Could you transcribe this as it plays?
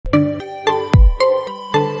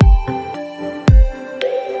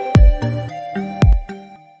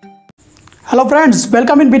Hello friends,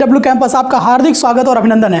 welcome in BHU campus. आपका हार्दिक स्वागत और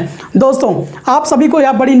अभिनंदन है। दोस्तों, आप सभी को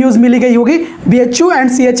यह बड़ी न्यूज़ मिली गई होगी BHU and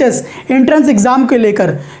CHS entrance exam को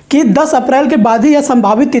लेकर कि 10 अप्रैल के बाद ही यह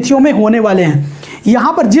संभावित तिथियों में होने वाले हैं।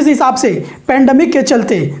 यहाँ पर जिस हिसाब से पेंडेमिक के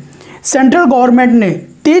चलते सेंट्रल गवर्नमेंट ने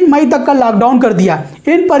 3 मई तक का लॉकडाउन कर दिया,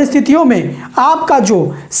 इन परिस्थितियों में आपका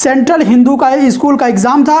जो सेंट्रल हिंदू का स्कूल का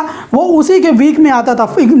एग्ज़ाम था वो उसी के वीक में आता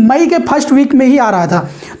था, मई के फर्स्ट वीक में ही आ रहा था।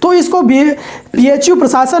 तो इसको BHU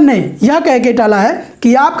प्रशासन ने यह कह के टाला है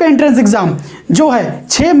कि आपका एंट्रेंस एग्ज़ाम जो है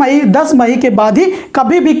 6 मई 10 मई के बाद ही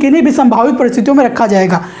कभी भी किन्हीं भी संभावित परिस्थितियों में रखा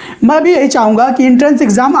जाएगा। मैं भी यही चाहूँगा कि एंट्रेंस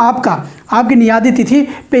एग्ज़ाम आपकी नियत तिथि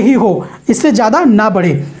पे ही हो, इससे ज़्यादा ना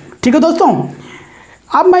बढ़े। ठीक है दोस्तों,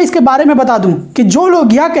 अब मैं इसके बारे में बता दूं कि जो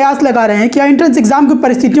लोग यह कयास लगा रहे हैं कि एंट्रेंस एग्जाम की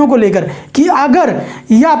परिस्थितियों को लेकर कि अगर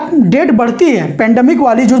यह डेट बढ़ती है, पेंडेमिक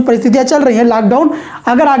वाली जो परिस्थितियां चल रही हैं, लॉकडाउन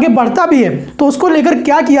अगर आगे बढ़ता भी है तो उसको लेकर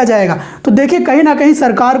क्या किया जाएगा, तो देखिए कहीं ना कहीं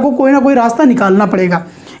सरकार को कोई ना कोई रास्ता निकालना पड़ेगा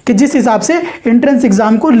कि जिस हिसाब से एंट्रेंस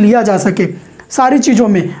एग्जाम को लिया जा सके सारी चीज़ों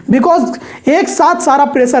में। बिकॉज एक साथ सारा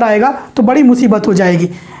प्रेशर आएगा तो बड़ी मुसीबत हो जाएगी।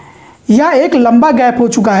 यह एक लंबा गैप हो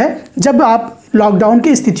चुका है जब आप लॉकडाउन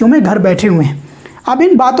की स्थितियों में घर बैठे हुए हैं। अब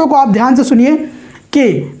इन बातों को आप ध्यान से सुनिए कि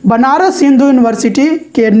बनारस हिंदू यूनिवर्सिटी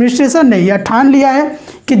के एडमिनिस्ट्रेशन ने यह ठान लिया है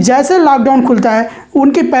कि जैसे लॉकडाउन खुलता है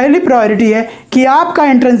उनकी पहली प्रायोरिटी है कि आपका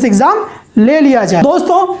एंट्रेंस एग्जाम ले लिया जाए।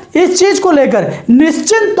 दोस्तों, इस चीज को लेकर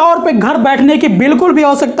निश्चित तौर पे घर बैठने की बिल्कुल भी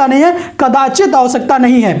आवश्यकता नहीं है, कदाचित आवश्यकता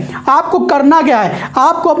नहीं है। आपको करना क्या है,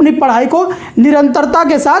 आपको अपनी पढ़ाई को निरंतरता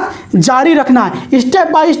के साथ जारी रखना है, स्टेप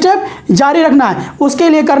बाय स्टेप जारी रखना है। उसके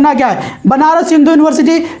लिए करना क्या है, Banaras Hindu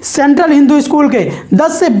university central Hindu school के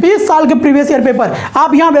 10 से 20 साल के प्रीवियस ईयर पेपर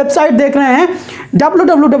आप यहाँ वेबसाइट देख रहे हैं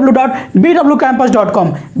www.bhwcampus.com।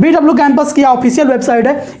 BHU कैंपस की ऑफिशियल वेबसाइट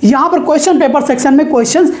है। यहाँ पर क्वेश्चन पेपर सेक्शन में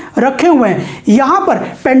क्वेश्चंस रखे हुए हैं। यहाँ पर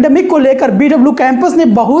पेंडेमिक को लेकर BHU कैंपस ने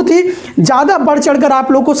बहुत ही ज़्यादा बढ़ चढ़कर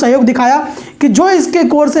आप लोग को सहयोग दिखाया कि जो इसके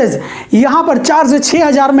कोर्सेज यहाँ पर 4 से 6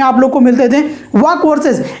 हज़ार में आप लोग को मिलते थे, वह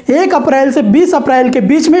कोर्सेज 1 अप्रैल से 20 अप्रैल के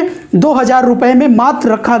बीच में 2,000 रुपये में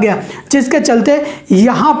मात्र रखा गया, जिसके चलते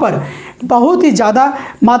यहाँ पर बहुत ही ज़्यादा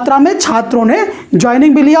मात्रा में छात्रों ने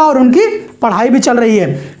ज्वाइनिंग भी लिया और उनकी पढ़ाई भी चल रही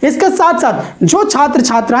है। इसके साथ साथ जो छात्र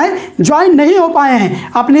छात्राएं ज्वाइन नहीं हो पाए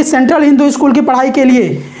हैं अपनी सेंट्रल हिंदू स्कूल की पढ़ाई के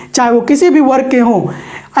लिए, चाहे वो किसी भी वर्ग के हों,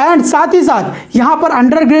 एंड साथ ही साथ यहाँ पर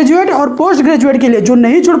अंडर ग्रेजुएट और पोस्ट ग्रेजुएट के लिए जो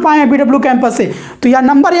नहीं जुड़ पाए हैं BHU कैंपस से, तो यह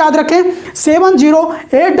नंबर याद रखें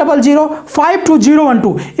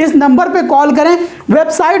 7080052012। इस नंबर पे कॉल करें,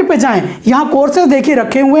 वेबसाइट पे जाएं, यहाँ कोर्सेज देखिए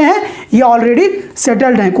रखे हुए हैं, ये ऑलरेडी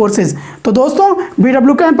सेटल्ड हैं कोर्सेज। तो दोस्तों,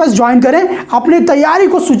 BHU कैंपस ज्वाइन करें, अपनी तैयारी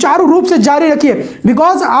को सुचारू रूप से जारी रखिए,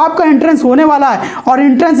 बिकॉज आपका एंट्रेंस होने वाला है और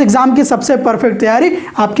एंट्रेंस एग्जाम की सबसे परफेक्ट तैयारी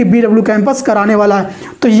आपकी BHU कैंपस कराने वाला है।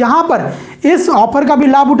 तो यहाँ पर इस ऑफर का भी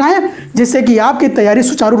लाभ उठाएं जिससे कि आपकी तैयारी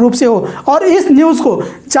सुचारू रूप से हो, और इस न्यूज़ को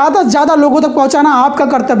ज़्यादा से ज़्यादा लोगों तक पहुंचाना आपका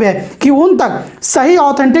कर्तव्य है कि उन तक सही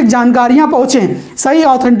ऑथेंटिक जानकारियां पहुंचें, सही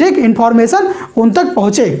ऑथेंटिक इंफॉर्मेशन उन तक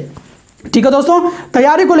पहुंचे। ठीक है दोस्तों,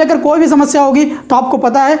 तैयारी को लेकर कोई भी समस्या होगी तो आपको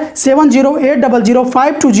पता है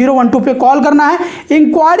 7080052012 पे कॉल करना है,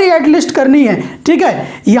 इंक्वायरी एटलीस्ट करनी है। ठीक है,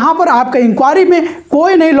 यहाँ पर आपका इंक्वायरी में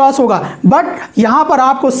कोई नहीं लॉस होगा, बट यहाँ पर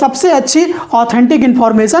आपको सबसे अच्छी ऑथेंटिक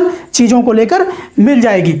इंफॉर्मेशन चीज़ों को लेकर मिल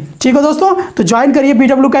जाएगी। ठीक है दोस्तों, तो ज्वाइन करिए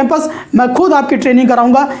BHU कैंपस, मैं खुद आपकी ट्रेनिंग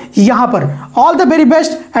कराऊंगा यहाँ पर। All the very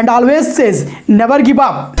best and always says never give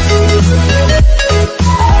up.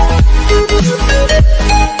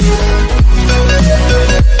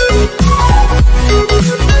 We'll be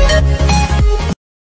right back.